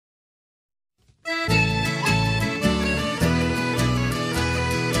The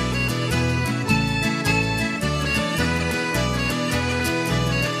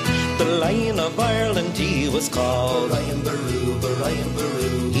Lion of Ireland he was called, Brian Boru, Brian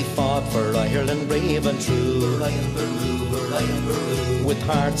Boru. He fought for Ireland brave and true, Brian Boru, Brian Boru. with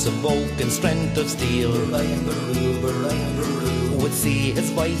hearts of oak and strength of steel. Brian Boru, Brian Boru. Would see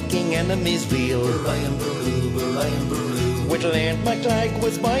his Viking enemies reel. Brian Boru, Brian Boru. With Laird MacLeod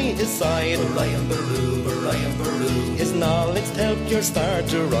was by his side. Brian Boru, Brian Boru. His knowledge helped your star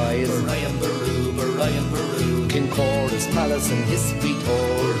to rise. Brian Boru, Brian Boru. Kincora's palace and history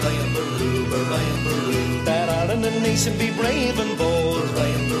told. Brian Boru, Brian Boru. That Ireland and nation be brave and bold.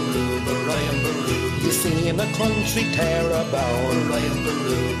 Brian Boru, Brian Boru. You see in a country terror bound. Brian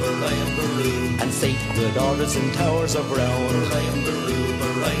Boru, Brian Boru. And sacred orders in towers of brown. Brian Boru,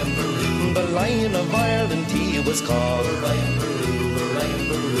 Brian Boru. The Lion of Ireland he was called, Brian Boru, Brian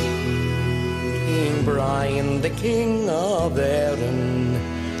Boru. King Brian, the King of Erin,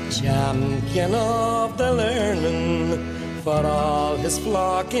 champion of the learning, for all his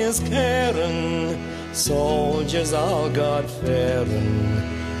flock is caring, soldiers all God-fearing,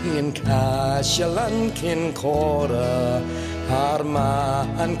 in Cashel and Kincora, Armagh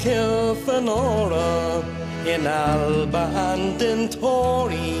and Kilfenora, in Alba and in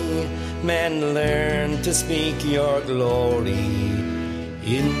Tory, men learn to speak your glory.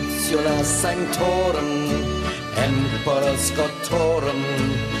 Insula Sanctorum, Emperor Scotorum,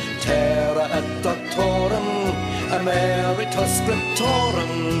 Terra et Doctorum, Emeritus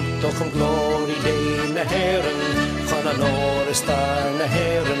Scriptorum, Docum Glory Dei na Heron, Con an Oris Star na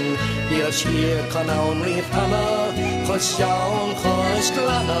Heron, Dír Shir Con Aun Reef Hannah, Cos Shaun Cos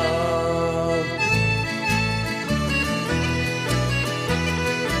Glana.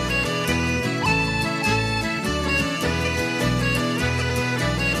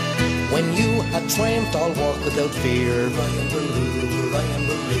 When you had triumphed, I'll walk without fear. Brian Boru, Brian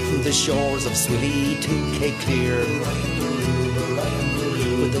Boru. From the shores of Swilly to Cape Clear, Brian Boru, Brian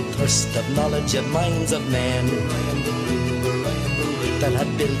Boru. with the thirst of knowledge of minds of men, Brian Boru, Brian Boru. that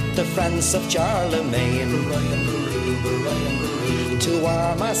had built the France of Charlemagne. Brian Boru, Brian Boru. To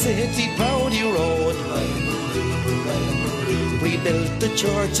Armagh city proud you rode, Brian Boru, Brian Boru. rebuilt the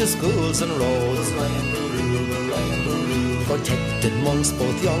churches, schools and roads, Brian Boru, Brian Boru. protected monks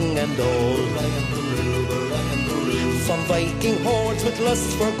both young and old, Brian Boru, Brian Boru. from Viking hordes with lust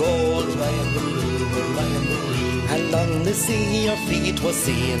for gold. Brian Boru, Brian Boru. And on the sea your fleet was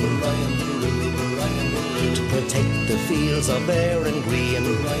seen, Brian Boru, Brian Boru. to protect the fields of Erin green.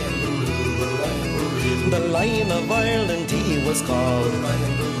 Brian Boru, Brian Boru. The Lion of Ireland he was called,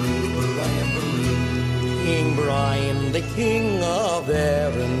 Brian Boru, Brian Boru. King Brian, the King of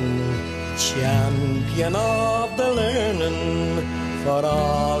Erin, champion of the learning, for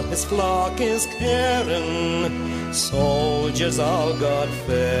all his flock is caring, soldiers all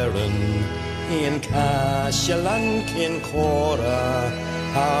God-fearing, in Cashel and Kincora,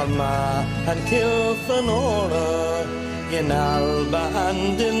 Armagh and Kilfenora, in Alba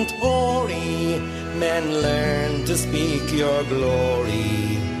and in Tory, men learn to speak your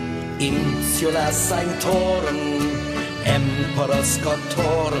glory. Insula Sanctorum, Emperor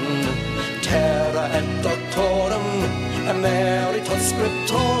Scotorum, Terra et Doctorum, Emeritus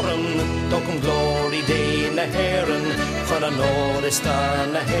Scriptorum, Docum Glory Dei na Heron, Con an Oris Star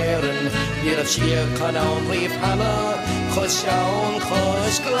na Heron, Dír of Shir Con Aun Reef Hannah, Cos Shaun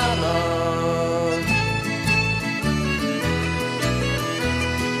Cos Glana.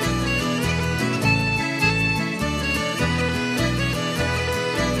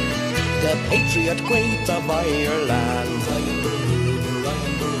 The patriot great of Ireland, Brian Boru,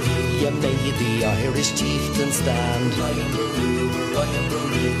 Brian Boru. you made the Irish chieftain stand. Brian Boru, Brian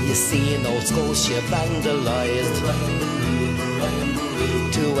Boru. You see Nova Scotia vandalized, Brian Boru, Brian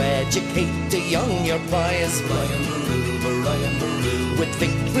Boru. to educate the young your prize. Brian Boru, Brian Boru. With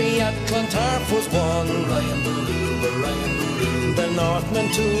victory at Clontarf was won, Brian Boru, Brian Boru. the Northmen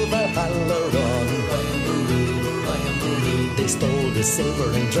to Valhalla run. Brian Boru, Brian Boru. They stole the silver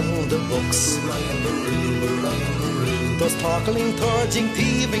and drowned the books, Brian Boru, Brian Boru. those talking, purging,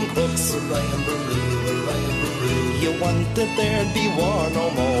 thieving crooks. Brian Boru, Brian Boru. You wanted there'd be war no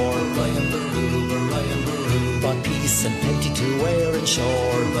more, Brian Boru, Brian Boru. but peace and plenty to wear and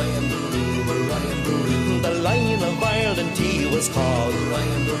shore. Brian Boru, Brian Boru. The Lion of Ireland he was called,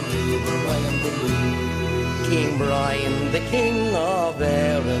 Brian Boru, Brian Boru. King Brian, the King of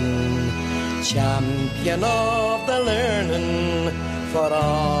Erin, champion of the learning, for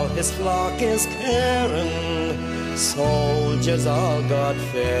all his flock is caring, soldiers all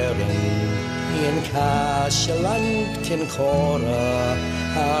God-fearing, in Cashel and Kincora,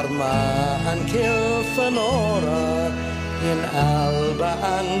 Armagh and Kilfenora, in Alba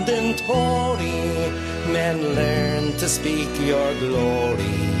and in Tory, men learn to speak your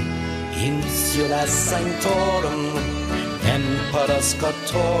glory. Insula Sanctorum, Emperor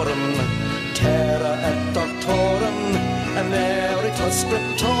Scotorum, Terra et Doctorum, Emeritus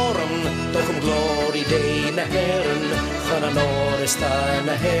Scriptorum, Docum Glory Dei na Herren, Chananorist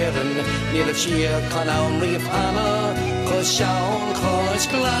na Herren, Near of Sheer Canal Reef Anna, Cos Shawn, Cos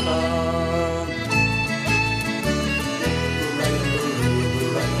Glana.